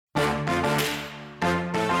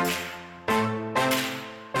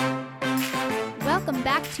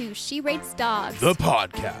welcome back to She Rates Dogs, the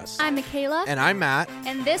podcast. I'm Michaela. And I'm Matt.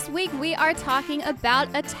 And this week we are talking about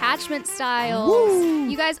attachment styles. Woo!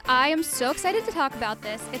 You guys, I am so excited to talk about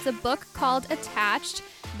this. It's a book called Attached,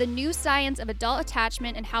 The New Science of Adult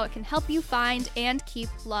Attachment and How It Can Help You Find and Keep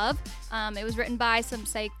Love. It was written by some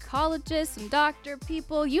psychologists, some doctor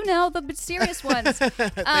people, you know, the serious ones.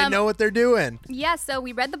 They know what they're doing. Yeah, so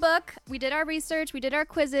we read the book, we did our research, we did our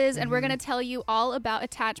quizzes, and we're going to tell you all about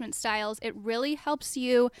attachment styles. It really helps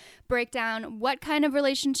you break down what kind of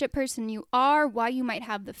relationship person you are, why you might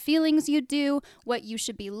have the feelings you do, what you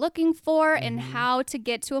should be looking for, and how to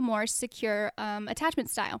get to a more secure attachment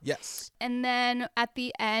style. Yes. And then at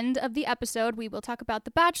the end of the episode, we will talk about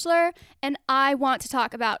The Bachelor, and I want to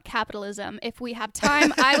talk about capitalism. If we have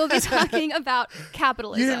time, I will be talking about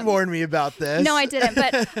capitalism. You didn't warn me about this. No, I didn't.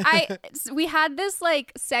 But we had this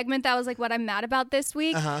like segment that was like what I'm mad about this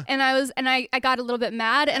week, and I got a little bit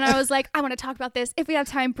mad, and I was like, I want to talk about this if we have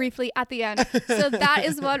time briefly at the end. So that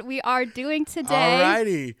is what we are doing today.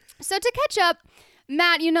 Alrighty. So to catch up,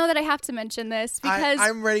 Matt, you know that I have to mention this because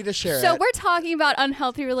I'm ready to share it. So we're talking about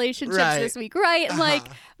unhealthy relationships this week, right? And like,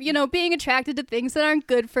 you know, being attracted to things that aren't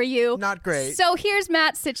good for you. Not great. So here's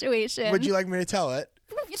Matt's situation. Would you like me to tell it?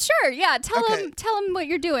 Sure, yeah. Tell him what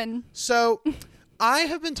you're doing. So I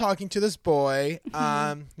have been talking to this boy,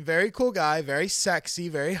 very cool guy, very sexy,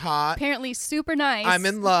 very hot. Apparently super nice. I'm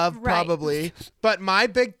in love, Right. probably. But my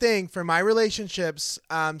big thing for my relationships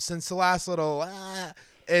since the last little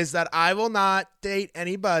is that I will not date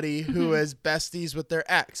anybody who is besties with their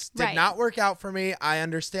ex. Did not work out for me. I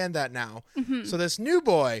understand that now. So this new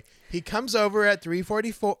boy, he comes over at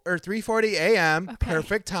 3:44 or 3:40 a.m. Okay.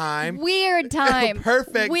 Perfect time. Weird time.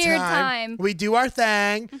 Perfect Weird time. We do our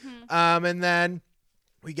thing, and then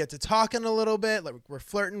we get to talking a little bit. Like we're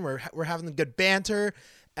flirting. We're having good banter,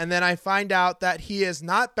 and then I find out that he is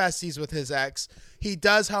not besties with his ex. He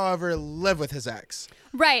does, however, live with his ex.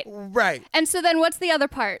 Right. Right. And so then what's the other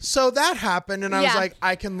part? So that happened, and I was Yeah. like,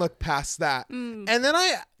 I can look past that. And then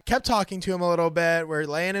I kept talking to him a little bit. We're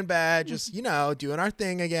laying in bed, just, you know, doing our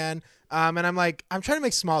thing again. And I'm like, I'm trying to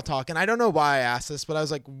make small talk. And I don't know why I asked this, but I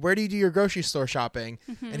was like, where do you do your grocery store shopping?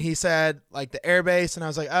 And he said, like, the airbase. And I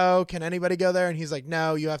was like, oh, can anybody go there? And he's like,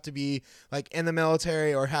 no, you have to be, like, in the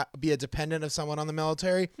military or be a dependent of someone on the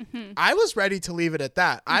military. I was ready to leave it at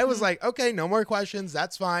that. I was like, okay, no more questions.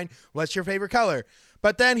 That's fine. What's your favorite color?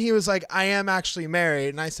 But then he was like, I am actually married.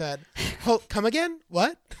 And I said, come again?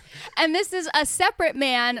 What? And this is a separate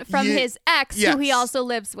man from his ex who he also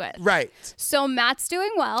lives with. Right. So Matt's doing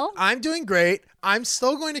well. I'm doing great. I'm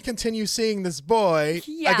still going to continue seeing this boy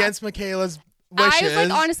against Michaela's wishes. I was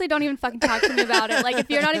like, honestly, don't even fucking talk to me about it. Like, if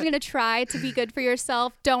you're not even going to try to be good for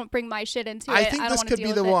yourself, don't bring my shit into it. I think this could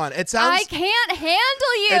be the one. It sounds. I can't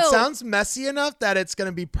handle you. It sounds messy enough that it's going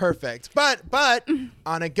to be perfect. But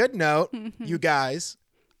on a good note, you guys,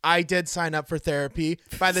 I did sign up for therapy.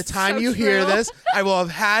 By the time you hear this, I will have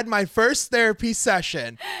had my first therapy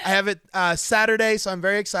session. I have it Saturday, so I'm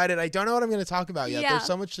very excited. I don't know what I'm going to talk about yet. Yeah. There's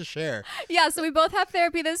so much to share. Yeah, so we both have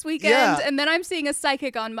therapy this weekend, and then I'm seeing a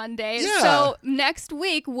psychic on Monday. Yeah. So next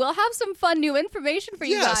week, we'll have some fun new information for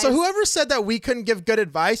you guys. Yeah, so whoever said that we couldn't give good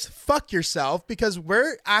advice, fuck yourself, because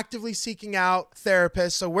we're actively seeking out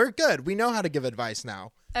therapists, so we're good. We know how to give advice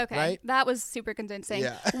now. Okay, right? That was super convincing.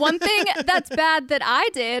 Yeah. One thing that's bad that I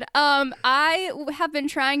did, I have been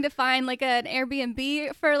trying to find like an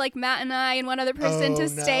Airbnb for like Matt and I and one other person to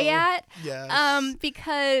stay at. Yes.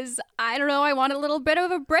 Because I don't know, I want a little bit of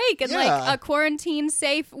a break and like a quarantine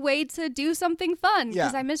safe way to do something fun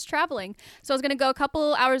because I miss traveling. So I was gonna go a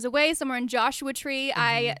couple hours away somewhere in Joshua Tree.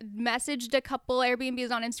 I messaged a couple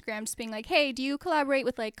Airbnbs on Instagram just being like, hey, do you collaborate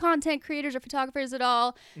with like content creators or photographers at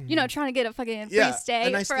all? You know, trying to get a fucking free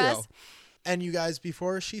stay for us. And you guys,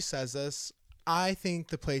 before she says this, I think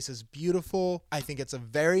the place is beautiful. I think it's a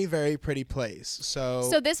very, very pretty place.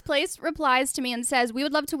 So this place replies to me and says, we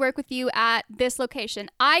would love to work with you at this location.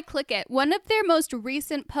 I click it. One of their most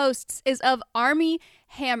recent posts is of Army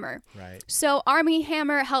Hammer. Right. So Army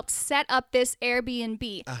Hammer helped set up this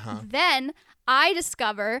Airbnb. Then I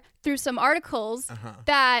discover through some articles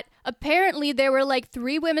that apparently there were like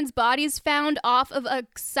 3 women's bodies found off of a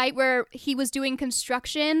site where he was doing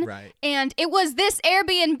construction. Right. And it was this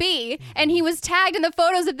Airbnb, and he was tagged in the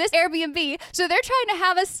photos of this Airbnb. So they're trying to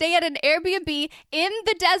have us stay at an Airbnb in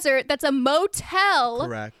the desert that's a motel.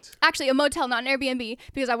 Correct. Actually, a motel, not an Airbnb,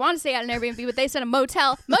 because I want to stay at an Airbnb, but they said a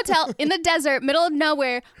motel in the desert, middle of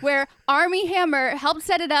nowhere, where Army Hammer helped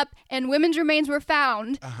set it up and women's remains were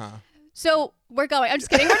found. So we're going. I'm just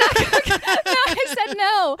kidding. We're not going. No, I said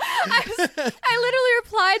no. I literally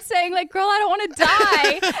replied saying like, girl, I don't want to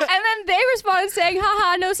die. And then they responded saying,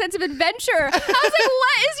 haha, no sense of adventure. I was like,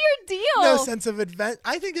 what is your deal? No sense of adventure.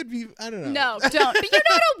 I think it'd be, I don't know. No, don't. But you're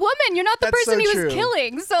not a woman. You're not the person he was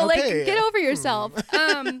killing. So like, get over yourself.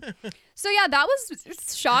 So yeah, that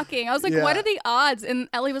was shocking. I was like, what are the odds? And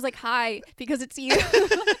Ellie was like, hi, because it's you.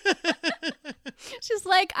 She's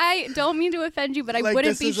like, I don't mean to offend you, but I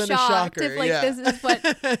wouldn't be shocked if like this is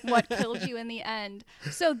what killed you in the end.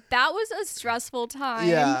 So that was a stressful time.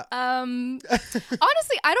 Yeah.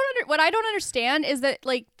 Honestly, what I don't understand is that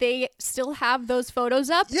like they still have those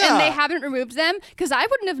photos up and they haven't removed them, because I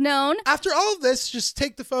wouldn't have known. After all of this, just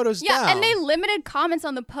take the photos down. Yeah, and they limited comments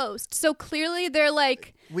on the post. So clearly they're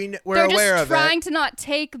like, we're they're aware just of trying it. to not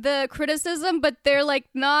take the criticism, but they're like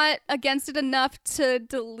not against it enough to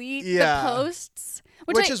delete the posts.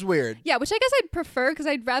 Which is weird. Yeah, which I guess I'd prefer, because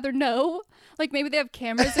I'd rather know. Like maybe they have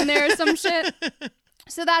cameras in there or some shit.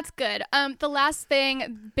 So that's good. The last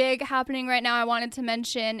thing big happening right now I wanted to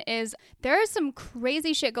mention is there is some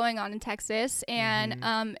crazy shit going on in Texas.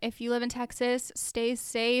 And if you live in Texas, stay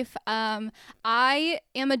safe. I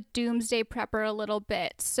am a doomsday prepper a little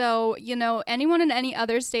bit. So, you know, anyone in any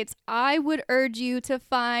other states, I would urge you to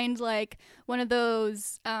find like one of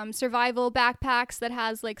those survival backpacks that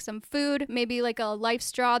has like some food, maybe like a life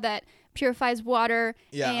straw that purifies water,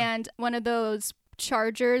 and one of those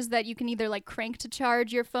chargers that you can either like crank to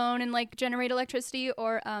charge your phone and like generate electricity,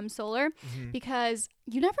 or solar, because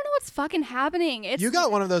you never know what's fucking happening. You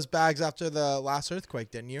got one of those bags after the last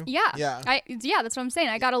earthquake, didn't you? Yeah. That's what I'm saying.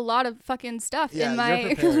 I got a lot of fucking stuff in my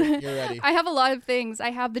you're prepared. You're ready. I have a lot of things.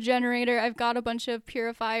 I have the generator. I've got a bunch of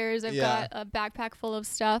purifiers. I've got a backpack full of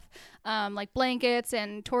stuff, like blankets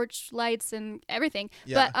and torch lights and everything.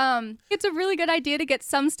 But it's a really good idea to get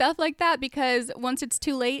some stuff like that, because once it's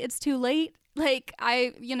too late, it's too late. Like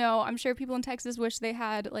I'm sure people in Texas wish they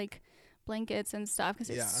had like blankets and stuff, because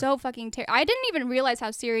it's so fucking I didn't even realize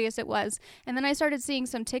how serious it was, and then I started seeing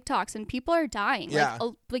some TikToks and people are dying.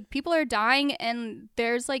 Like people are dying, and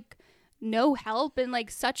there's like no help, and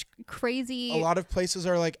like such crazy. A lot of places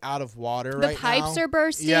are like out of water right now. The pipes are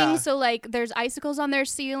bursting, so like there's icicles on their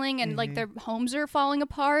ceiling, and like their homes are falling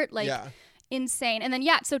apart. Like. Insane. And then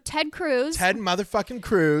so Ted motherfucking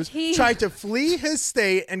Cruz tried to flee his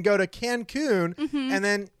state and go to Cancun, and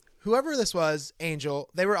then whoever this was, Angel,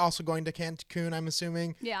 they were also going to Cancun, I'm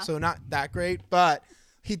assuming. So not that great, but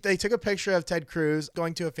they took a picture of Ted Cruz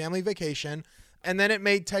going to a family vacation. And then it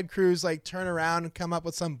made Ted Cruz like turn around and come up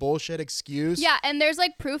with some bullshit excuse. Yeah, and there's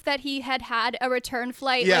like proof that he had a return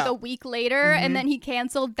flight like a week later, and then he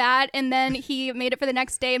canceled that, and then he made it for the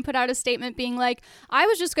next day and put out a statement being like, I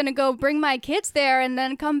was just gonna go bring my kids there and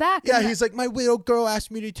then come back. Yeah, he's like, my little girl asked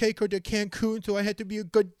me to take her to Cancun, so I had to be a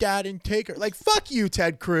good dad and take her. Like, fuck you,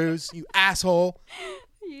 Ted Cruz, you asshole.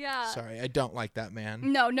 Yeah. Sorry, I don't like that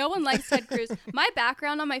man. No one likes Ted Cruz. My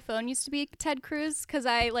background on my phone used to be Ted Cruz, because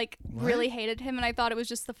I like really hated him, and I thought it was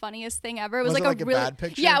just the funniest thing ever. It was like a really bad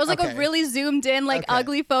picture? Yeah, it was like a really zoomed in like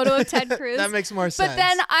ugly photo of Ted Cruz. That makes more sense. But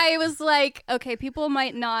then I was like, okay, people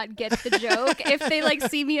might not get the joke if they like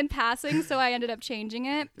see me in passing, so I ended up changing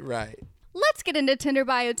it. Right. Let's get into Tinder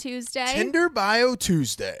Bio Tuesday. Tinder Bio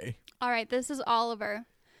Tuesday. All right, this is Oliver.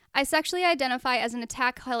 I sexually identify as an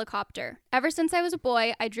attack helicopter. Ever since I was a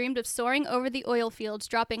boy, I dreamed of soaring over the oil fields,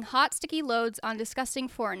 dropping hot, sticky loads on disgusting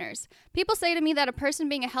foreigners. People say to me that a person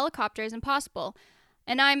being a helicopter is impossible.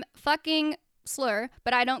 And I'm fucking slur,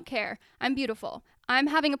 but I don't care. I'm beautiful. I'm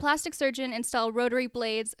having a plastic surgeon install rotary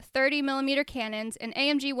blades, 30mm cannons, and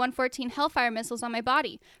AMG 114 Hellfire missiles on my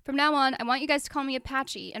body. From now on, I want you guys to call me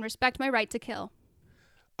Apache and respect my right to kill.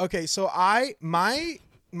 Okay, so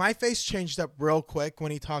my face changed up real quick when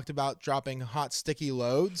he talked about dropping hot, sticky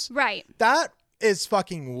loads. Right. That is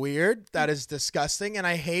fucking weird. That is disgusting. And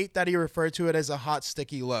I hate that he referred to it as a hot,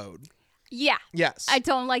 sticky load. Yeah. Yes. I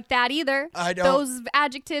don't like that either. I don't. Those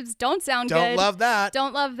adjectives don't sound good. Don't love that.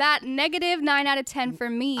 Don't love that. Negative 9 out of 10 for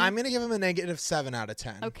me. I'm going to give him a negative 7 out of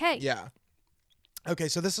 10. Okay. Yeah. Okay,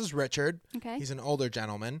 so this is Richard. Okay. He's an older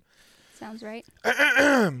gentleman. Sounds right.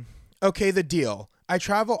 Okay, the deal. I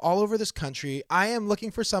travel all over this country. I am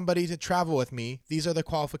looking for somebody to travel with me. These are the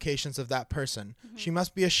qualifications of that person. She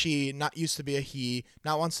must be a she, not used to be a he,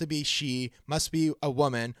 not wants to be she, must be a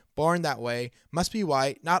woman, born that way, must be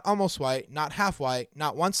white, not almost white, not half white,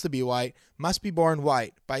 not wants to be white, must be born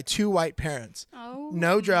white, by 2 white parents. Oh,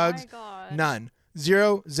 no drugs, none.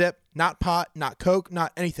 0, zip, not pot, not coke,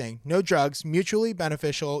 not anything. No drugs, mutually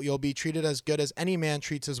beneficial. You'll be treated as good as any man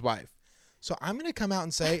treats his wife. So I'm going to come out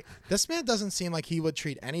and say, this man doesn't seem like he would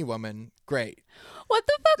treat any woman great. What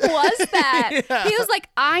the fuck was that? Yeah. He was like,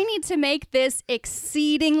 I need to make this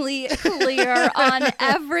exceedingly clear on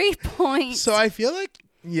every point. So I feel like,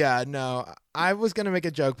 yeah, no, I was going to make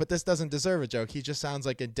a joke, but this doesn't deserve a joke. He just sounds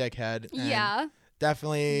like a dickhead. Yeah.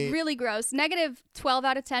 Definitely. Really gross. Negative 12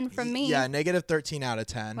 out of 10 from me. Yeah, negative 13 out of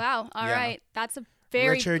 10. Wow. All right. That's a very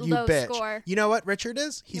Richard, low you bitch. score. You know what Richard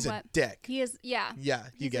is? He's a dick. He is, yeah. Yeah,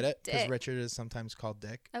 you get it? Because Richard is sometimes called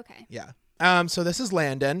Dick. Okay. Yeah. So this is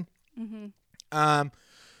Landon. Mm-hmm.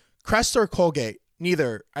 Crest or Colgate?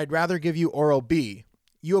 Neither. I'd rather give you Oral-B.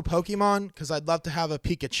 You a Pokemon? Because I'd love to have a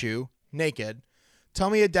Pikachu. Naked. Tell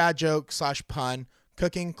me a dad joke / pun.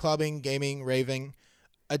 Cooking, clubbing, gaming, raving.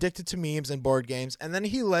 Addicted to memes and board games. And then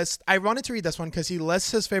he lists, I wanted to read this one because he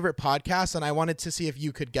lists his favorite podcast, and I wanted to see if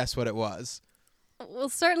you could guess what it was. Well,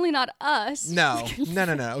 certainly not us. No.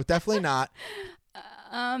 No. Definitely not.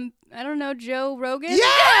 I don't know, Joe Rogan?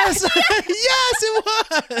 Yes! Yes, it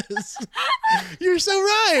was! You're so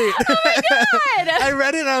right! Oh my God! I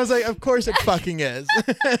read it and I was like, of course it fucking is.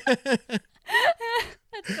 That's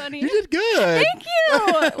funny. You did good. Thank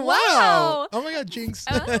you! Wow! Oh my God, jinx.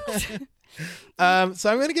 So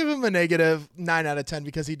I'm going to give him a negative 9 out of 10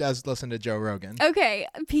 because he does listen to Joe Rogan. Okay,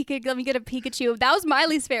 let me get a Pikachu. That was my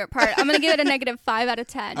least favorite part. I'm going to give it a negative 5 out of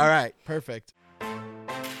 10. All right, perfect.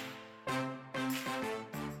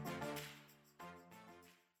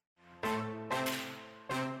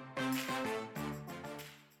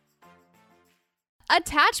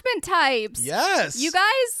 Attachment types. Yes. You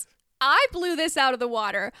guys, I blew this out of the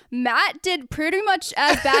water. Matt did pretty much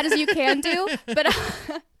as bad as you can do, but...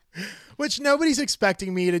 Which nobody's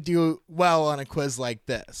expecting me to do well on a quiz like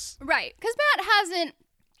this. Right, because Matt hasn't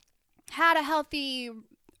had a healthy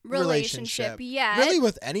relationship yet. Really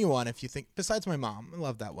with anyone, if you think, besides my mom. I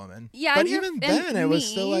love that woman. Yeah, but even then, it was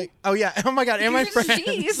still like, oh yeah, oh my God, and my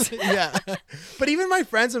friends. Yeah. But even my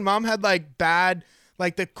friends and mom had like bad...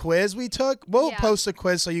 Like the quiz we took, we'll post a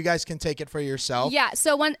quiz so you guys can take it for yourself. Yeah,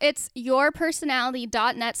 so when it's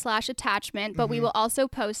yourpersonality.net/attachment, but we will also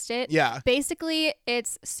post it. Yeah. Basically,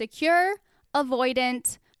 it's secure,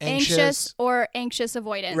 avoidant, anxious or anxious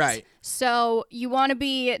avoidance. Right. So you want to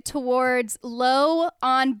be towards low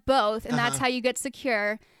on both, and that's how you get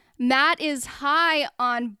secure. Matt is high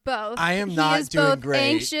on both. I am not doing great.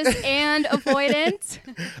 He is both anxious and avoidant.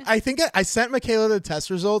 I think I sent Michaela the test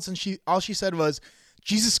results, and all she said was,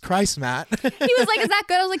 Jesus Christ, Matt. He was like, is that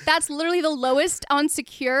good? I was like, that's literally the lowest on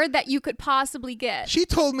secure that you could possibly get. She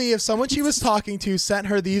told me if someone she was talking to sent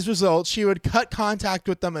her these results, she would cut contact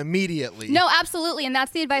with them immediately. No, absolutely. And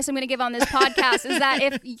that's the advice I'm going to give on this podcast is that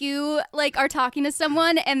if you like are talking to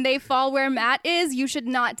someone and they fall where Matt is, you should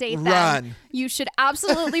not date them. Run. You should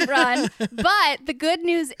absolutely run. But the good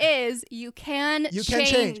news is you can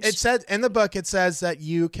change. It said in the book, it says that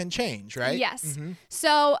you can change, right? Yes. Mm-hmm.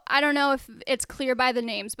 So I don't know if it's clear by the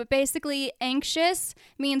names, but basically anxious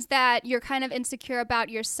means that you're kind of insecure about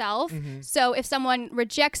yourself. Mm-hmm. So if someone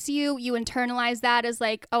rejects you, you internalize that as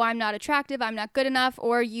like, oh, I'm not attractive, I'm not good enough,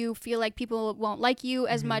 or you feel like people won't like you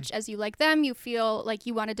as much as you like them. You feel like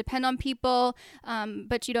you want to depend on people,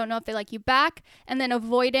 but you don't know if they like you back. And then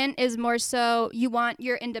avoidant is more so you want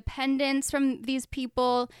your independence from these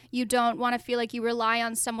people. You don't want to feel like you rely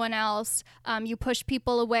on someone else. You push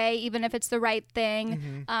people away even if it's the right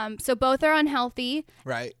thing. So both are unhealthy.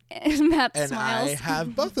 Right. Matt and smiles. I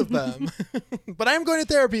have both of them. But I'm going to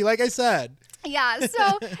therapy, like I said. Yeah,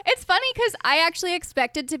 so it's funny because I actually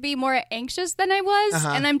expected to be more anxious than I was,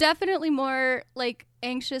 and I'm definitely more like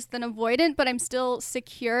anxious than avoidant, but I'm still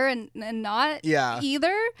secure and not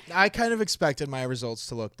either. I kind of expected my results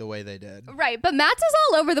to look the way they did. Right, but Matt's is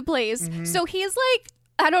all over the place. So he's like,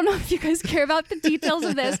 I don't know if you guys care about the details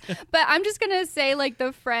of this, but I'm just going to say like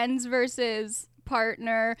the friends versus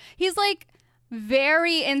partner. He's like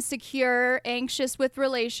very insecure, anxious with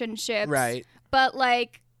relationships. Right. But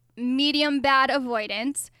like medium bad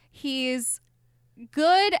avoidance. He's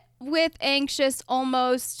good with anxious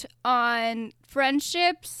almost on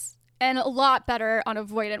friendships and a lot better on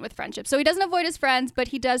avoidant with friendships. So he doesn't avoid his friends, but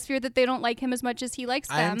he does fear that they don't like him as much as he likes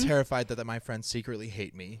them. I am terrified that my friends secretly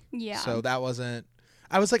hate me. Yeah. So that wasn't...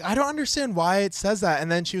 I was like, I don't understand why it says that.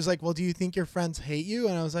 And then she was like, well, do you think your friends hate you?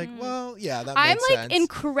 And I was like, well, yeah, that makes sense. I'm like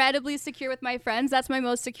incredibly secure with my friends. That's my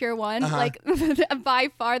most secure one. Like by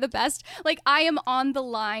far the best. Like I am on the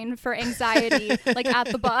line for anxiety, like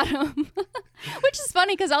at the bottom. Which is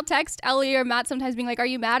funny because I'll text Ellie or Matt sometimes being like, are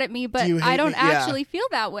you mad at me? But I don't actually feel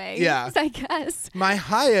that way. Yeah. I guess. My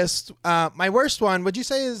highest, my worst one, would you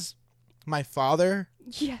say is my father?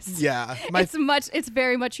 Yes. Yeah. It's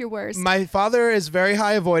very much your worst. My father is very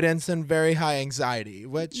high avoidance and very high anxiety,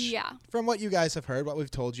 which from what you guys have heard, what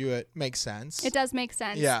we've told you, it makes sense. It does make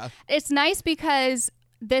sense. Yeah. It's nice because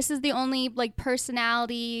this is the only like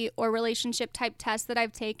personality or relationship type test that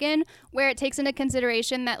I've taken where it takes into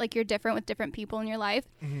consideration that like you're different with different people in your life.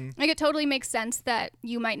 Like it totally makes sense that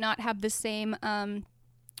you might not have the same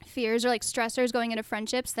fears or like stressors going into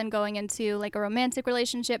friendships than going into like a romantic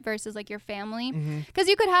relationship versus like your family, because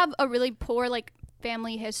you could have a really poor like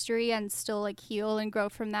family history and still like heal and grow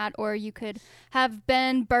from that, or you could have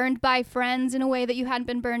been burned by friends in a way that you hadn't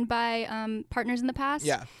been burned by partners in the past.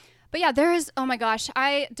 But yeah, oh my gosh,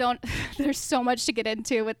 there's so much to get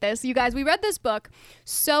into with this. You guys, we read this book,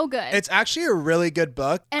 so good. It's actually a really good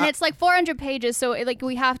book. And it's like 400 pages, so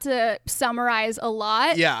we have to summarize a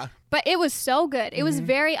lot. Yeah. But it was so good. It was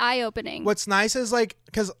very eye-opening. What's nice is like,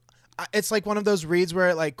 because it's like one of those reads where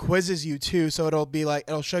it like quizzes you too. So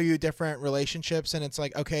it'll show you different relationships, and it's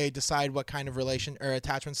like, okay, decide what kind of relation or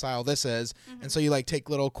attachment style this is. And so you like take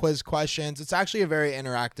little quiz questions. It's actually a very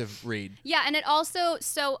interactive read. Yeah. And it also,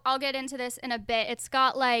 so I'll get into this in a bit. It's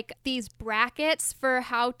got like these brackets for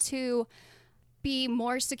how to be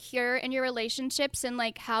more secure in your relationships and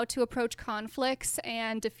like how to approach conflicts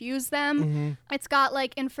and diffuse them. It's got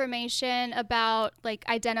like information about like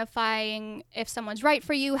identifying if someone's right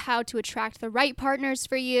for you, how to attract the right partners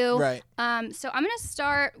for you. Right. So I'm going to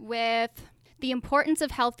start with the importance of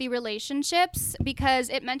healthy relationships, because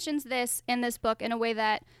it mentions this in this book in a way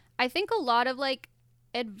that I think a lot of like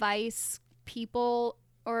advice people,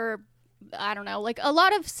 or I don't know, like a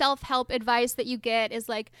lot of self-help advice that you get is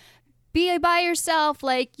like, be by yourself,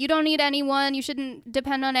 like you don't need anyone, you shouldn't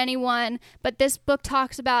depend on anyone. But this book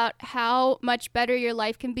talks about how much better your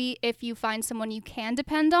life can be if you find someone you can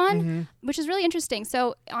depend on, which is really interesting.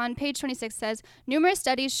 So on page 26 says, numerous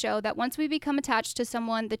studies show that once we become attached to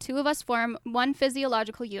someone, the two of us form one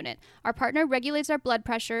physiological unit. Our partner regulates our blood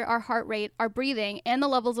pressure, our heart rate, our breathing, and the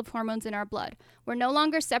levels of hormones in our blood. We're no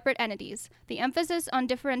longer separate entities. The emphasis on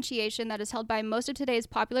differentiation that is held by most of today's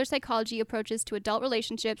popular psychology approaches to adult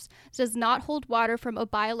relationships does not hold water from a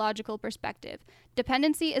biological perspective.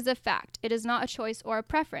 Dependency is a fact. It is not a choice or a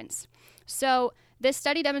preference. So this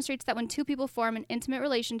study demonstrates that when two people form an intimate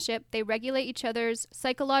relationship, they regulate each other's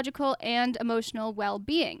psychological and emotional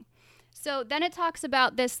well-being. So then it talks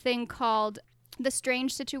about this thing called the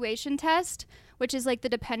strange situation test, which is like the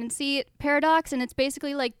dependency paradox. And it's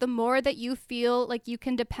basically like the more that you feel like you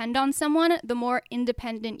can depend on someone, the more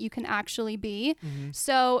independent you can actually be.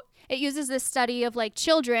 So it uses this study of like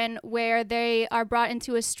children where they are brought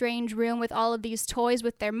into a strange room with all of these toys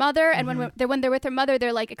with their mother. And when they're with their mother,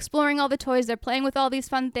 they're like exploring all the toys. They're playing with all these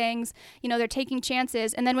fun things. You know, they're taking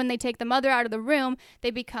chances. And then when they take the mother out of the room, they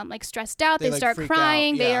become like stressed out. They like start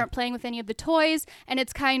crying. They aren't playing with any of the toys. And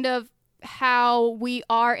it's kind of how we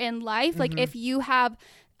are in life. Like if you have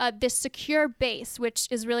this secure base, which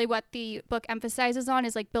is really what the book emphasizes on,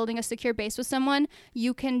 is like building a secure base with someone,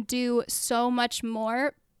 you can do so much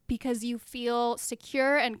more because you feel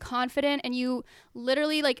secure and confident, and you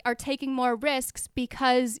literally like are taking more risks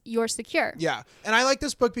because you're secure. Yeah. And I like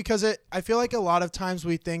this book because I feel like a lot of times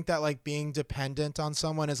we think that like being dependent on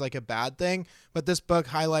someone is like a bad thing, but this book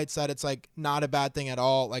highlights that it's like not a bad thing at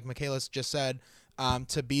all. Like Michaela just said,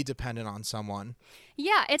 to be dependent on someone.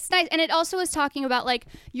 Yeah, it's nice. And it also is talking about like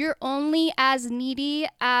you're only as needy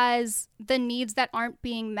as the needs that aren't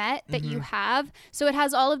being met that you have. So it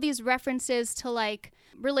has all of these references to like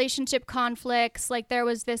relationship conflicts. Like there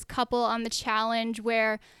was this couple on the challenge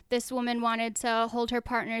where this woman wanted to hold her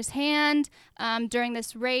partner's hand during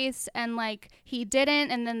this race, and like he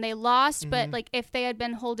didn't, and then they lost. But like if they had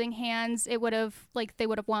been holding hands, it would have like they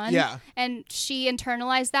would have won. Yeah. And she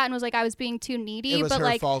internalized that and was like, I was being too needy. It was but her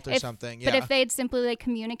like fault or something. Yeah. But if they had simply like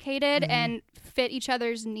communicated and fit each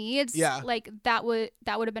other's needs, like that would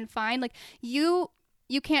have been fine. Like you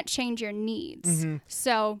can't change your needs.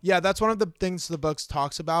 So yeah, that's one of the things the book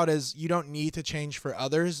talks about is you don't need to change for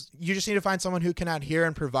others. You just need to find someone who can adhere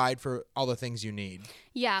and provide for all the things you need.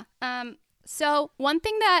 Yeah. So one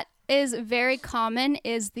thing that is very common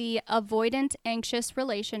is the avoidant anxious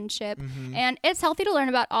relationship. And it's healthy to learn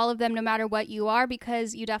about all of them no matter what you are,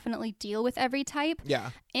 because you definitely deal with every type. Yeah.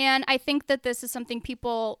 And I think that this is something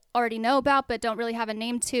people already know about but don't really have a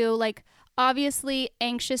name to. Like obviously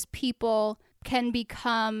anxious people can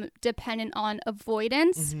become dependent on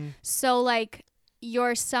avoidance. So like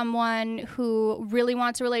you're someone who really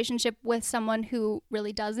wants a relationship with someone who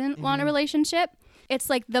really doesn't want a relationship. It's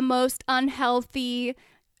like the most unhealthy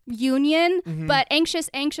union, but anxious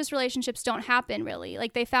relationships don't happen really.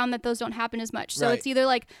 Like they found that those don't happen as much. So it's either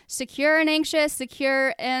like secure and anxious,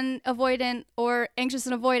 secure and avoidant, or anxious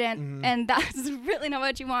and avoidant, and that's really not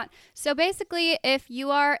what you want. So basically, if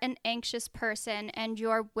you are an anxious person and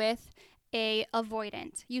you're with a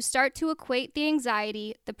avoidant, you start to equate the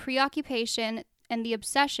anxiety, the preoccupation, and the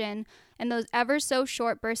obsession, and those ever so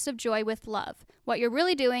short bursts of joy with love. What you're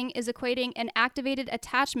really doing is equating an activated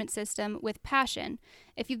attachment system with passion.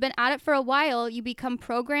 If you've been at it for a while, you become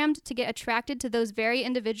programmed to get attracted to those very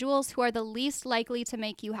individuals who are the least likely to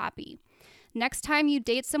make you happy. Next time you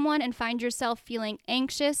date someone and find yourself feeling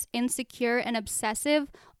anxious, insecure, and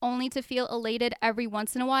obsessive, only to feel elated every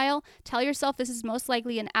once in a while, tell yourself this is most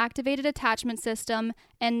likely an activated attachment system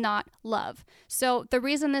and not love. So the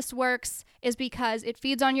reason this works is because it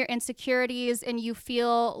feeds on your insecurities and you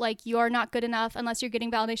feel like you're not good enough unless you're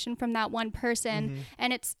getting validation from that one person.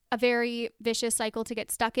 And it's a very vicious cycle to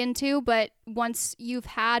get stuck into. But once you've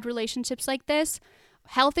had relationships like this,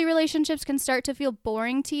 healthy relationships can start to feel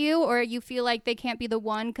boring to you, or you feel like they can't be the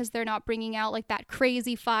one because they're not bringing out like that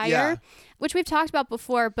crazy fire, which we've talked about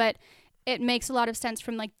before, but it makes a lot of sense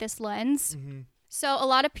from like this lens. So a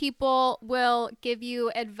lot of people will give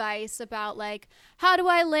you advice about like, how do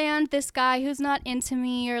I land this guy who's not into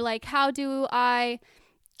me, or like, how do I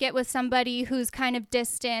get with somebody who's kind of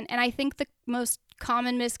distant? And I think the most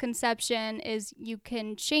common misconception is you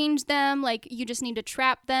can change them, like you just need to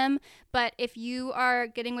trap them. But if you are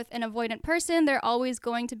getting with an avoidant person, they're always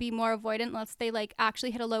going to be more avoidant unless they like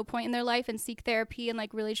actually hit a low point in their life and seek therapy and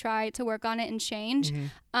like really try to work on it and change.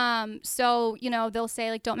 So, you know, they'll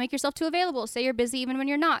say like, don't make yourself too available. Say you're busy even when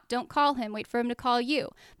you're not. Don't call him. Wait for him to call you.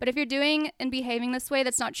 But if you're doing and behaving this way,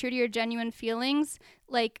 that's not true to your genuine feelings.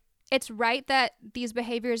 Like, it's right that these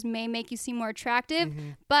behaviors may make you seem more attractive,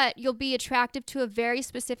 but you'll be attractive to a very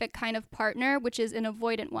specific kind of partner, which is an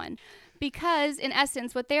avoidant one. Because in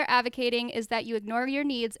essence, what they're advocating is that you ignore your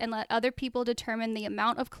needs and let other people determine the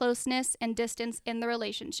amount of closeness and distance in the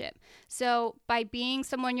relationship. So by being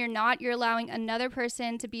someone you're not, you're allowing another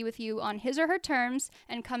person to be with you on his or her terms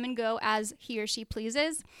and come and go as he or she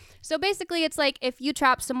pleases. So basically, it's like if you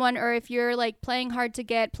trap someone, or if you're like playing hard to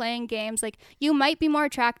get, playing games, like you might be more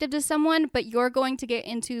attractive to someone, but you're going to get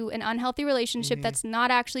into an unhealthy relationship that's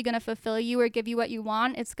not actually going to fulfill you or give you what you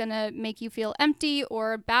want. It's going to make you feel empty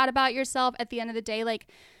or bad about yourself. At the end of the day, like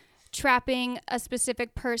trapping a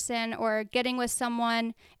specific person or getting with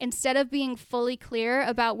someone, instead of being fully clear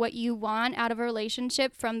about what you want out of a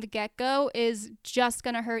relationship from the get-go, is just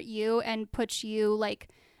going to hurt you and put you like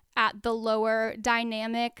at the lower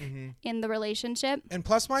dynamic in the relationship. And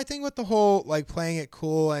plus, my thing with the whole like playing it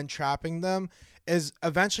cool and trapping them is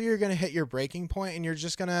eventually you're going to hit your breaking point and you're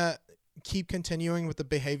just going to keep continuing with the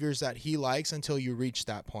behaviors that he likes until you reach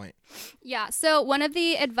that point. Yeah. So one of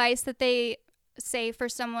the advice that they say for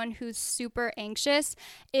someone who's super anxious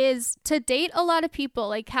is to date a lot of people,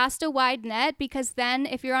 like cast a wide net, because then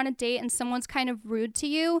if you're on a date and someone's kind of rude to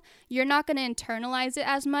you, you're not going to internalize it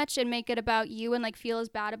as much and make it about you and like feel as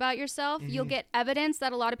bad about yourself. You'll get evidence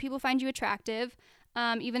that a lot of people find you attractive,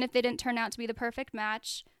 even if they didn't turn out to be the perfect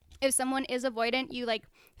match. If someone is avoidant, you like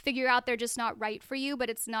figure out they're just not right for you,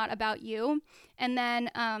 but it's not about you. And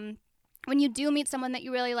then when you do meet someone that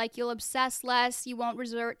you really like, you'll obsess less. You won't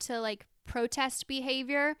resort to like protest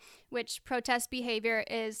behavior, which protest behavior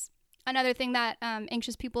is another thing that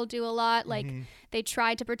anxious people do a lot. Like they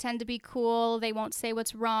try to pretend to be cool. They won't say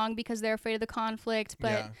what's wrong because they're afraid of the conflict,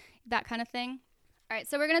 but that kind of thing. All right,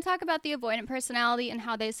 so we're going to talk about the avoidant personality and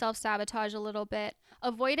how they self-sabotage a little bit.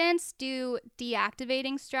 Avoidants do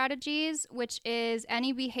deactivating strategies, which is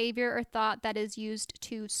any behavior or thought that is used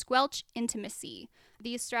to squelch intimacy.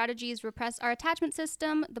 These strategies repress our attachment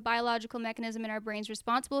system, the biological mechanism in our brains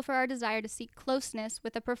responsible for our desire to seek closeness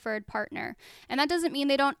with a preferred partner. And that doesn't mean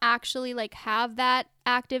they don't actually like have that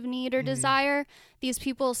active need or desire. These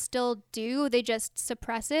people still do. They just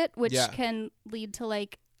suppress it, which can lead to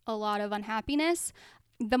like a lot of unhappiness.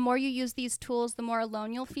 The more you use these tools, the more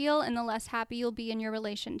alone you'll feel and the less happy you'll be in your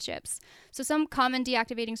relationships. So some common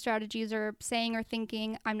deactivating strategies are saying or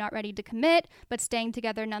thinking, I'm not ready to commit, but staying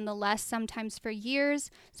together nonetheless, sometimes for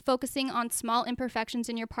years. Focusing on small imperfections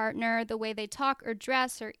in your partner, the way they talk or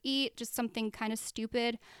dress or eat, just something kind of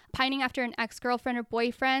stupid. Pining after an ex-girlfriend or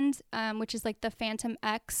boyfriend, which is like the phantom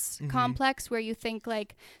ex complex, where you think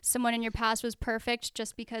like someone in your past was perfect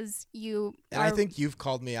just because you I think you've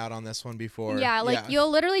called me out on this one before. Yeah, like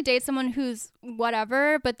you'll literally date someone who's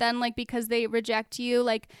whatever, but then like because they reject you,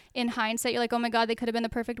 like in hindsight you're like, oh my god, they could have been the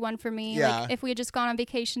perfect one for me. Like if we had just gone on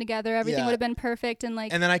vacation together, everything would have been perfect. And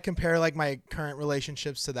like, and then I compare like my current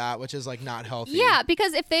relationships to that, which is like not healthy. Yeah,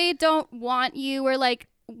 because if they don't want you, or like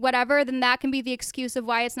whatever, then that can be the excuse of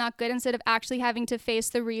why it's not good instead of actually having to face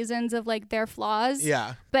the reasons of like their flaws.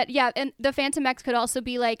 Yeah. But yeah, and the Phantom X could also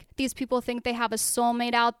be like, these people think they have a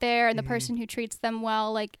soulmate out there, and the person who treats them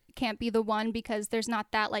well like can't be the one because there's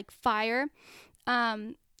not that like fire.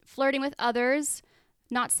 Flirting with others,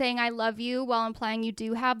 not saying I love you while implying you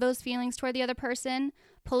do have those feelings toward the other person,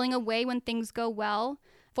 pulling away when things go well,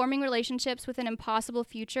 forming relationships with an impossible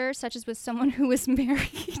future, such as with someone who is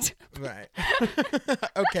married. Right.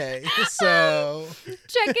 Okay, so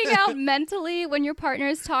checking out mentally when your partner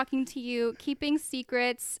is talking to you, keeping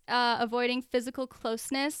secrets, avoiding physical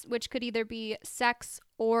closeness, which could either be sex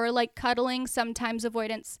or like cuddling. Sometimes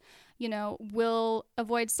avoidance, will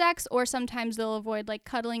avoid sex, or sometimes they'll avoid like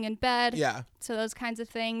cuddling in bed. Yeah. So those kinds of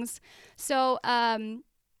things. So,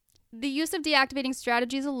 the use of deactivating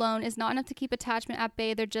strategies alone is not enough to keep attachment at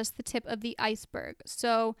bay. They're just the tip of the iceberg.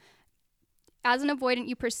 So as an avoidant,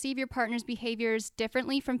 you perceive your partner's behaviors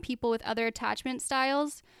differently from people with other attachment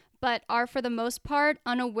styles, but are for the most part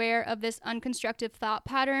unaware of this unconstructive thought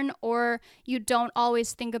pattern, or you don't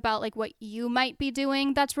always think about like what you might be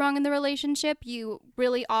doing that's wrong in the relationship. You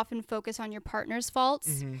really often focus on your partner's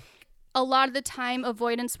faults. A lot of the time,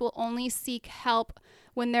 avoidants will only seek help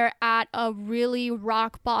when they're at a really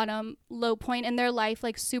rock bottom low point in their life,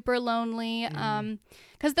 like super lonely,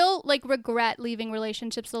 because they'll like regret leaving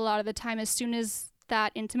relationships a lot of the time as soon as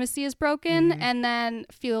that intimacy is broken, and then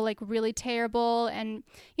feel like really terrible, and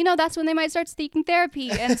that's when they might start seeking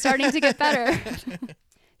therapy and starting to get better.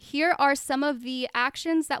 Here are some of the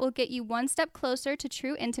actions that will get you one step closer to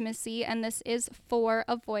true intimacy, and this is for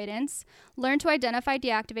avoidance. Learn to identify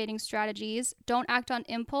deactivating strategies. Don't act on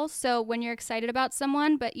impulse. So when you're excited about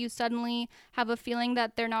someone, but you suddenly have a feeling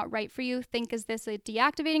that they're not right for you, think, is this a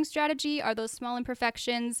deactivating strategy? Are those small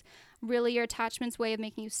imperfections really your attachment's way of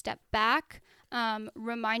making you step back?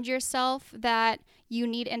 Remind yourself that you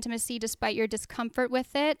need intimacy despite your discomfort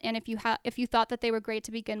with it. And if you thought that they were great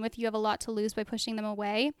to begin with, you have a lot to lose by pushing them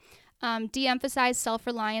away. De-emphasize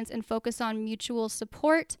self-reliance and focus on mutual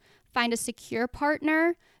support. Find a secure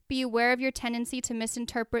partner. Be aware of your tendency to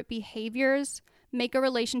misinterpret behaviors. Make a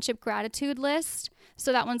relationship gratitude list.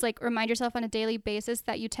 So that one's like, remind yourself on a daily basis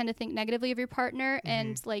that you tend to think negatively of your partner,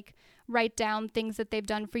 and like write down things that they've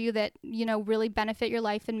done for you that, really benefit your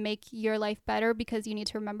life and make your life better, because you need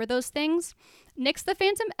to remember those things. Nix the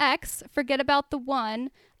Phantom X, forget about the one,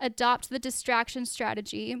 adopt the distraction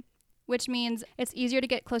strategy, which means it's easier to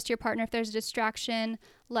get close to your partner if there's a distraction,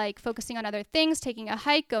 like focusing on other things, taking a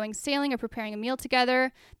hike, going sailing, or preparing a meal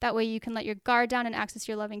together. That way you can let your guard down and access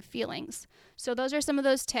your loving feelings. So those are some of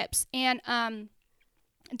those tips. And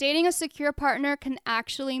dating a secure partner can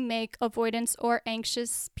actually make avoidance or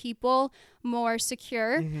anxious people more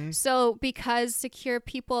secure. So because secure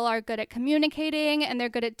people are good at communicating and they're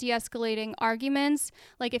good at de-escalating arguments,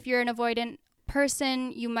 like if you're an avoidant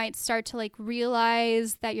person, you might start to like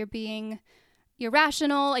realize that you're being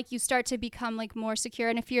irrational, like you start to become like more secure.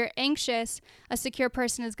 And if you're anxious, a secure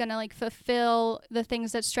person is going to like fulfill the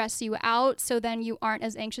things that stress you out, so then you aren't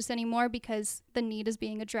as anxious anymore because the need is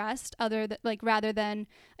being addressed rather than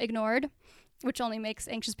ignored, which only makes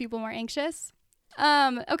anxious people more anxious.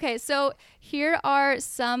 Okay, so here are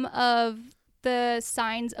some of the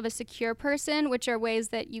signs of a secure person, which are ways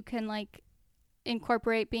that you can like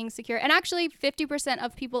incorporate being secure. And actually 50%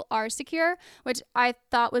 of people are secure, which I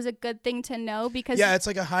thought was a good thing to know, because it's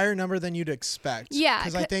like a higher number than you'd expect. Yeah,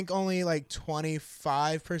 because I think only like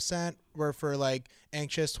 25% were for like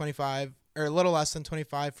anxious, 25 or a little less than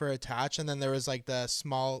 25 for attached, and then there was like the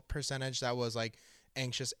small percentage that was like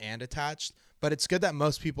anxious and attached. But it's good that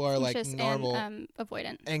most people are anxious like normal and,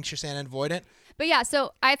 avoidant. Anxious and avoidant. But yeah,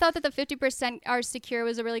 so I thought that the 50% are secure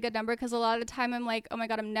was a really good number, because a lot of the time I'm like, oh my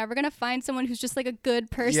God, I'm never going to find someone who's just like a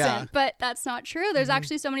good person. Yeah. But that's not true. There's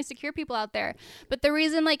actually so many secure people out there. But the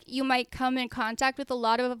reason like you might come in contact with a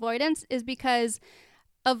lot of avoidance is because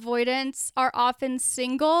avoidants are often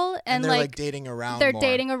single and they're like dating around. They're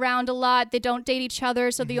dating around a lot. They don't date each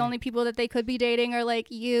other, so the only people that they could be dating are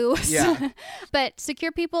like you. Yeah. But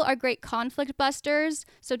secure people are great conflict busters.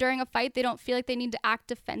 So during a fight, they don't feel like they need to act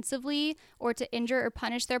defensively or to injure or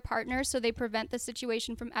punish their partner, so they prevent the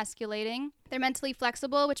situation from escalating. They're mentally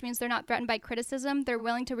flexible, which means they're not threatened by criticism. They're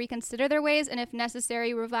willing to reconsider their ways and, if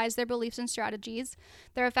necessary, revise their beliefs and strategies.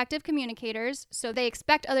 They're effective communicators, so they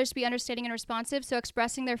expect others to be understanding and responsive, so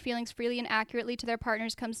expressing their feelings freely and accurately to their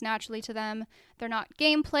partners comes naturally to them. They're not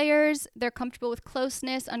game players. They're comfortable with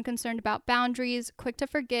closeness, unconcerned about boundaries, quick to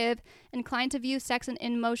forgive, inclined to view sex and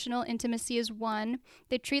emotional intimacy as one.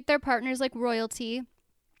 They treat their partners like royalty.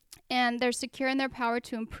 And they're secure in their power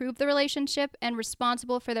to improve the relationship and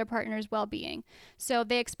responsible for their partner's well-being. So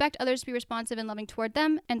they expect others to be responsive and loving toward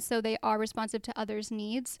them, and so they are responsive to others'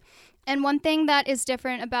 needs. And one thing that is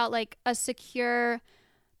different about like a secure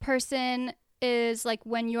person is like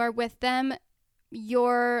when you're with them,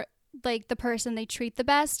 you're like the person they treat the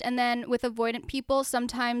best. And then with avoidant people,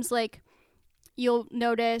 sometimes like you'll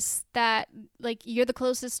notice that like you're the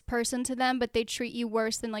closest person to them, but they treat you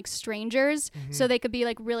worse than like strangers. So they could be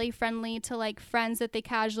like really friendly to like friends that they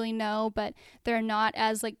casually know, but they're not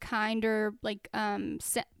as like kind or like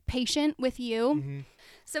patient with you.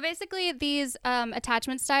 So basically these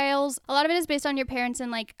attachment styles, a lot of it is based on your parents and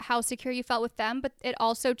like how secure you felt with them, but it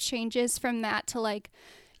also changes from that to like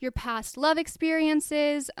your past love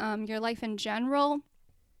experiences, your life in general.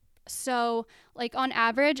 So like on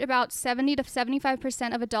average, about 70 to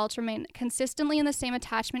 75% of adults remain consistently in the same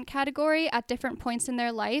attachment category at different points in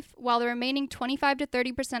their life, while the remaining 25 to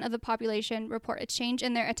 30% of the population report a change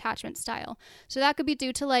in their attachment style. So that could be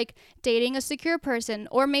due to like dating a secure person,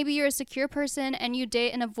 or maybe you're a secure person and you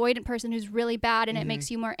date an avoidant person who's really bad and it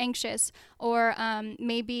makes you more anxious, or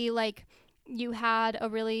maybe like you had a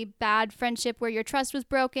really bad friendship where your trust was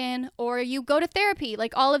broken, or you go to therapy.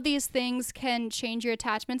 Like all of these things can change your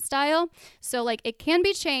attachment style. So like it can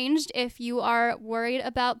be changed. If you are worried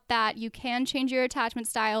about that, you can change your attachment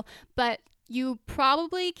style, but you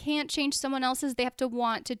probably can't change someone else's. They have to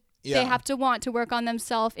want to They have to want to work on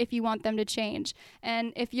themselves if you want them to change.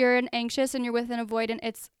 And if you're an anxious and you're with an avoidant,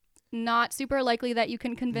 it's not super likely that you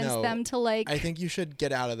can convince them to like... I think you should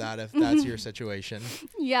get out of that if that's your situation.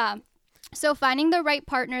 Yeah. So finding the right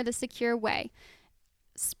partner the secure way.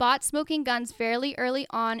 Spot smoking guns fairly early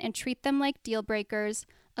on and treat them like deal breakers.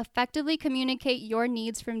 Effectively communicate your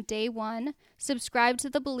needs from day one. Subscribe to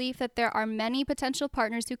the belief that there are many potential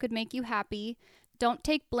partners who could make you happy. Don't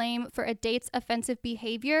take blame for a date's offensive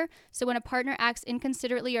behavior. So when a partner acts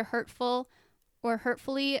inconsiderately or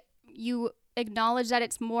hurtfully, you acknowledge that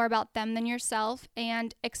it's more about them than yourself,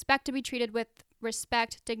 and expect to be treated with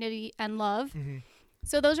respect, dignity, and love.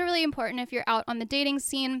 So those are really important if you're out on the dating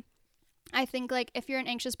scene. I think like if you're an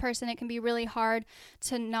anxious person, it can be really hard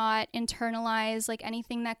to not internalize like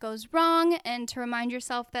anything that goes wrong, and to remind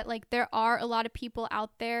yourself that like there are a lot of people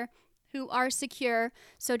out there who are secure.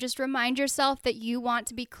 So just remind yourself that you want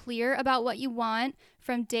to be clear about what you want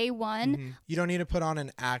from day one. You don't need to put on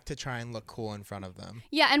an act to try and look cool in front of them.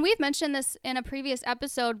 Yeah, and we've mentioned this in a previous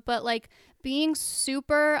episode, but like being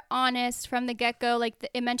super honest from the get-go. Like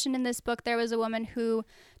it mentioned in this book, there was a woman who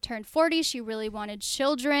turned 40. She really wanted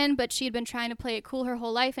children, but she'd been trying to play it cool her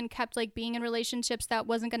whole life and kept like being in relationships that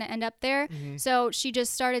wasn't going to end up there. So she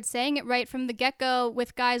just started saying it right from the get-go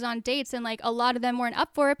with guys on dates, and like a lot of them weren't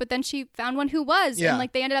up for it, but then she found one who was, and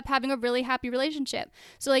like they ended up having a really happy relationship.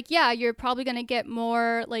 So like, yeah, you're probably going to get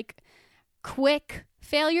more like quick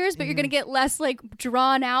failures, but you're going to get less like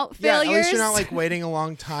drawn out failures. Yeah, at least you're not like waiting a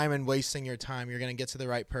long time and wasting your time. You're going to get to the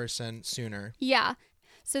right person sooner. Yeah.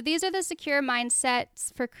 So these are the secure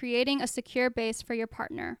mindsets for creating a secure base for your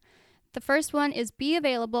partner. The first one is be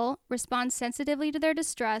available, respond sensitively to their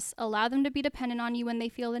distress, allow them to be dependent on you when they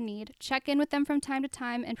feel the need, check in with them from time to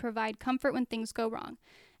time, and provide comfort when things go wrong.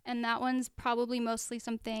 And that one's probably mostly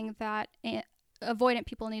something that avoidant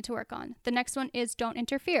people need to work on. The next one is don't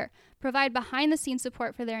interfere. Provide behind-the-scenes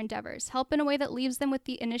support for their endeavors. Help in a way that leaves them with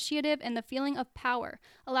the initiative and the feeling of power.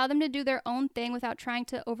 Allow them to do their own thing without trying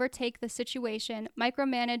to overtake the situation,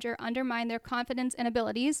 micromanage, or undermine their confidence and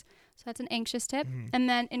abilities. So that's an anxious tip. And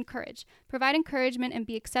then encourage. Provide encouragement and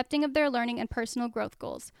be accepting of their learning and personal growth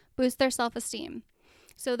goals. Boost their self-esteem.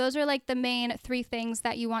 So those are like the main three things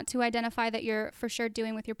that you want to identify that you're for sure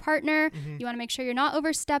doing with your partner. You want to make sure you're not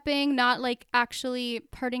overstepping, not like actually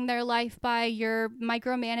hurting their life by your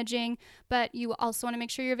micromanaging, but you also want to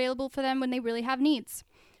make sure you're available for them when they really have needs.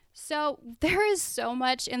 So there is so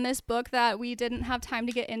much in this book that we didn't have time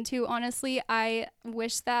to get into. Honestly, I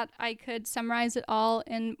wish that I could summarize it all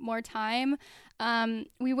in more time.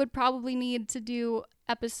 We would probably need to do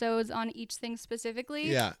episodes on each thing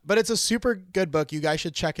specifically. Yeah, but it's a super good book. You guys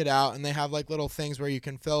should check it out. And they have like little things where you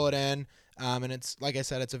can fill it in. And it's, like I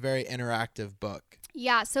said, it's a very interactive book.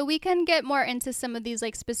 Yeah, so we can get more into some of these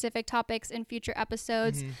like specific topics in future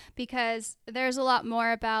episodes because there's a lot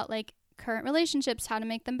more about like current relationships, how to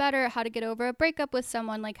make them better, how to get over a breakup with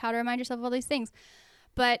someone, like how to remind yourself of all these things.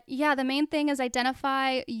 But yeah, the main thing is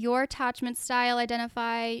identify your attachment style,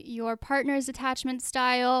 identify your partner's attachment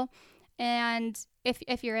style, and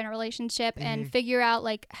if you're in a relationship, and figure out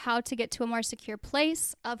like how to get to a more secure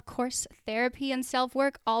place. Of course, therapy and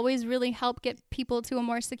self-work always really help get people to a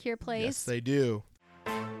more secure place. Yes, they do.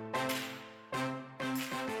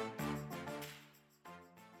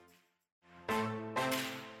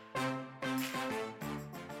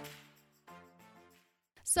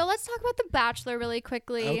 let's talk about The Bachelor really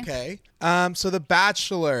quickly. Okay. So The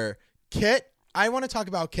Bachelor, Kit, I want to talk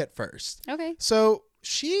about Kit first. Okay. So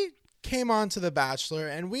she came on to The Bachelor,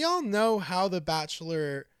 and we all know how The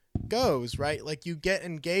Bachelor goes, right? Like, you get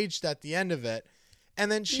engaged at the end of it.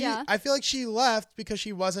 And then I feel like she left because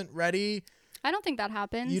she wasn't ready. I don't think that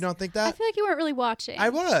happens. You don't think that? I feel like you weren't really watching. I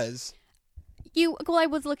was. I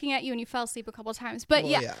was looking at you and you fell asleep a couple times, but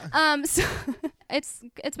so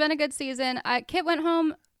it's been a good season. Kit went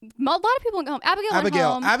home. A lot of people went home. Abigail went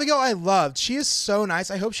home. Abigail, I loved. She is so nice.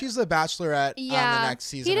 I hope she's the Bachelorette on the next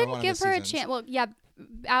season. He didn't give her a chance. Well,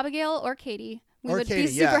 Abigail or Katie. We would be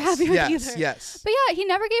super yes, happy with yes, either. Yes. But yeah, he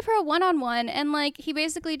never gave her a one-on-one, and like he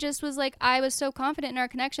basically just was like, I was so confident in our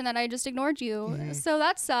connection that I just ignored you. Mm-hmm. So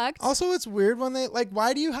that sucked. Also, it's weird when they like,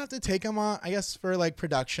 why do you have to take him on? I guess for like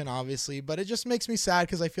production, obviously, but it just makes me sad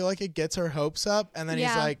because I feel like it gets her hopes up, and then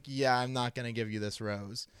he's like, yeah, I'm not gonna give you this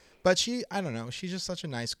rose. But I don't know, she's just such a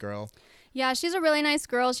nice girl. Yeah, she's a really nice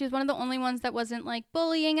girl. She was one of the only ones that wasn't like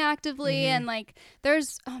bullying actively. Mm-hmm. And like,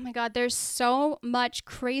 there's so much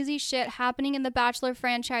crazy shit happening in the Bachelor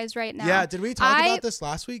franchise right now. Yeah, did we talk about this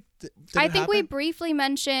last week? I think we briefly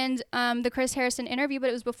mentioned the Chris Harrison interview, but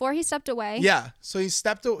it was before he stepped away. Yeah, so he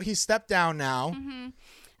stepped down now.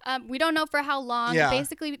 Mm-hmm. We don't know for how long. Yeah.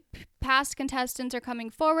 Basically, past contestants are coming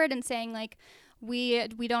forward and saying like, we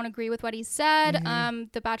don't agree with what he said. Mm-hmm.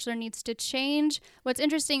 The Bachelor needs to change. What's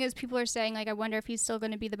interesting is people are saying, like, I wonder if he's still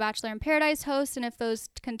going to be the Bachelor in Paradise host and if those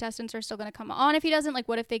contestants are still going to come on if he doesn't. Like,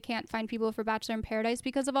 what if they can't find people for Bachelor in Paradise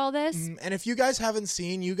because of all this? Mm-hmm. And if you guys haven't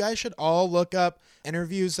seen, you guys should all look up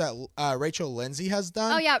interviews that Rachel Lindsay has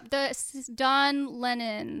done. Oh, yeah. The Don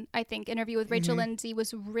Lennon, I think, interview with Rachel Lindsay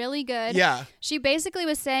was really good. Yeah. She basically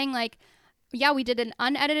was saying, like, yeah, we did an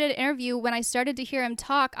unedited interview. When I started to hear him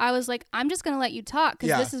talk, I was like, I'm just going to let you talk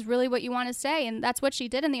because this is really what you want to say. And that's what she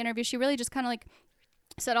did in the interview. She really just kind of like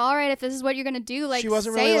said, all right, if this is what you're going to do, like, she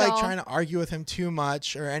wasn't really like trying to argue with him too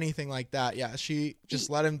much or anything like that. Yeah, she just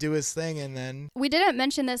let him do his thing. And then we didn't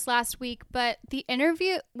mention this last week, but the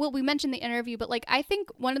interview, well, we mentioned the interview, but like, I think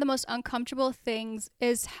one of the most uncomfortable things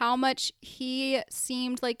is how much he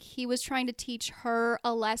seemed like he was trying to teach her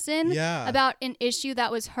a lesson about an issue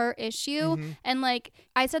that was her issue. Mm-hmm. And like,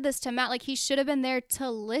 I said this to Matt, like, he should have been there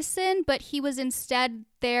to listen, but he was instead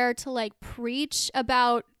there to like preach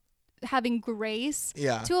about having grace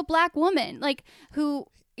to a black woman, like, who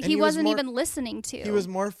he wasn't even listening to. He was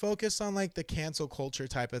more focused on like the cancel culture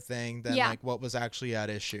type of thing than like what was actually at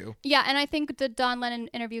issue. Yeah, and I think the Don Lennon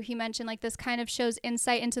interview, he mentioned like this kind of shows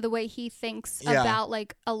insight into the way he thinks about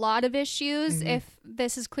like a lot of issues. Mm-hmm. If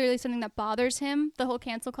this is clearly something that bothers him, the whole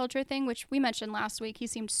cancel culture thing, which we mentioned last week, he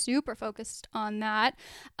seemed super focused on that.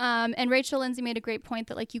 And Rachel Lindsay made a great point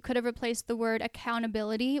that like you could have replaced the word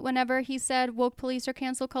accountability whenever he said woke police or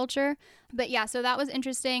cancel culture. But yeah, so that was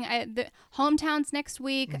interesting. The hometowns next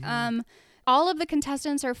week. Mm-hmm. All of the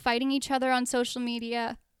contestants are fighting each other on social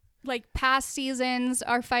media. Like past seasons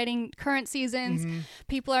are fighting current seasons. Mm-hmm.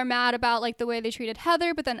 People are mad about like the way they treated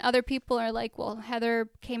Heather, but then other people are like, well, Heather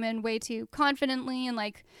came in way too confidently and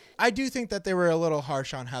like. I do think that they were a little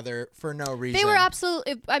harsh on Heather for no reason. They were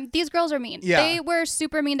absolutely. These girls are mean. Yeah. They were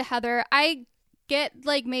super mean to Heather. I get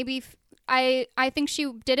like maybe. I think she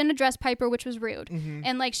didn't address Piper, which was rude. Mm-hmm.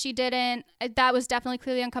 And like she didn't. That was definitely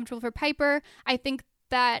clearly uncomfortable for Piper. I think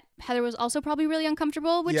that Heather was also probably really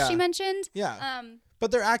uncomfortable, which she mentioned. Yeah.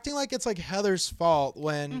 But they're acting like it's like Heather's fault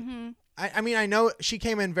when I mean, I know she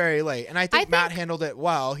came in very late, and I think Matt handled it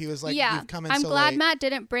well. He was like, you've come in so late. I'm glad Matt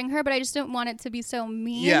didn't bring her, but I just didn't want it to be so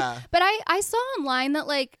mean. Yeah. But I saw online that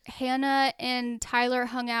like Hannah and Tyler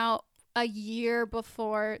hung out a year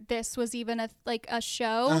before this was even a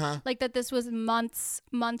show, like that this was months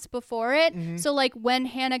before it. Mm-hmm. So like when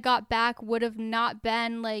Hannah got back would have not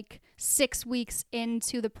been like 6 weeks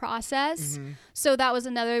into the process. Mm-hmm. So that was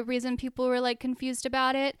another reason people were like confused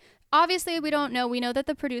about it. Obviously, we don't know. We know that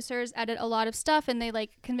the producers edit a lot of stuff and they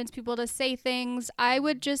like convince people to say things. I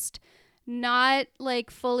would just not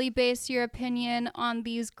like fully base your opinion on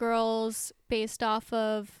these girls based off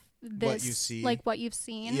of this, what you see, like what you've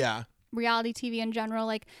seen. Yeah. Reality TV in general,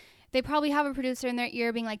 like they probably have a producer in their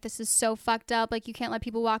ear being like, this is so fucked up, like you can't let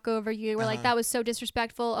people walk over you, or like that was so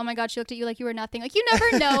disrespectful, oh my god, she looked at you like you were nothing. Like you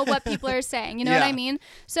never know what people are saying, you know what I mean?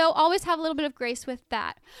 So always have a little bit of grace with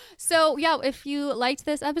that. So yeah, if you liked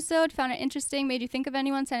this episode, found it interesting, made you think of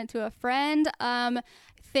anyone, send it to a friend.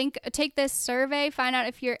 Take this survey, find out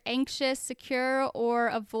if you're anxious, secure, or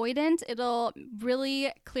avoidant. It'll really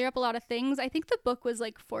clear up a lot of things. I think the book was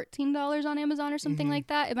like $14 on Amazon or something like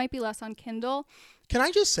that. It might be less on Kindle. Can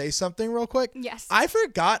I just say something real quick? Yes. I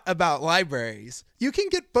forgot about libraries. You can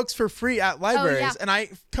get books for free at libraries, and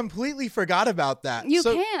I completely forgot about that. You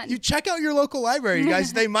can. You check out your local library, you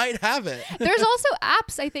guys. They might have it. There's also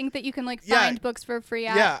apps, I think, that you can find books for free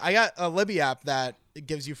at. Yeah, I got a Libby app that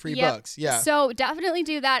gives you free books. Yeah. So definitely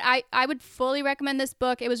do that. I would fully recommend this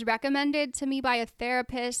book. It was recommended to me by a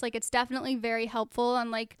therapist. It's definitely very helpful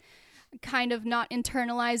on kind of not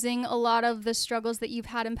internalizing a lot of the struggles that you've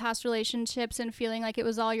had in past relationships and feeling like it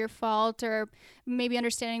was all your fault, or maybe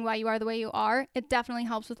understanding why you are the way you are. It definitely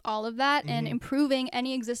helps with all of that and improving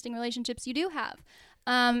any existing relationships you do have.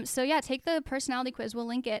 So yeah, take the personality quiz. We'll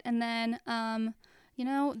link it. And then,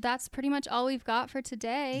 that's pretty much all we've got for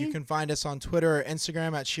today. You can find us on Twitter or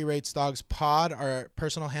Instagram at SheRatesDogsPod. Our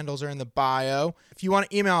personal handles are in the bio. If you want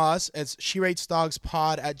to email us, it's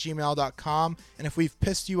SheRatesDogsPod@gmail.com. And if we've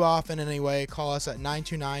pissed you off in any way, call us at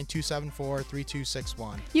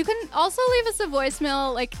 929-274-3261. You can also leave us a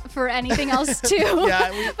voicemail, for anything else, too.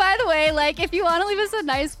 Yeah. By the way, if you want to leave us a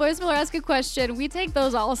nice voicemail or ask a question, we take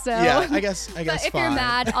those also. Yeah, I guess But if fine. you're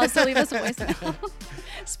mad, also leave us a voicemail.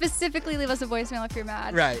 Specifically, leave us a voicemail if you're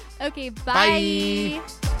mad. Right. Okay, bye.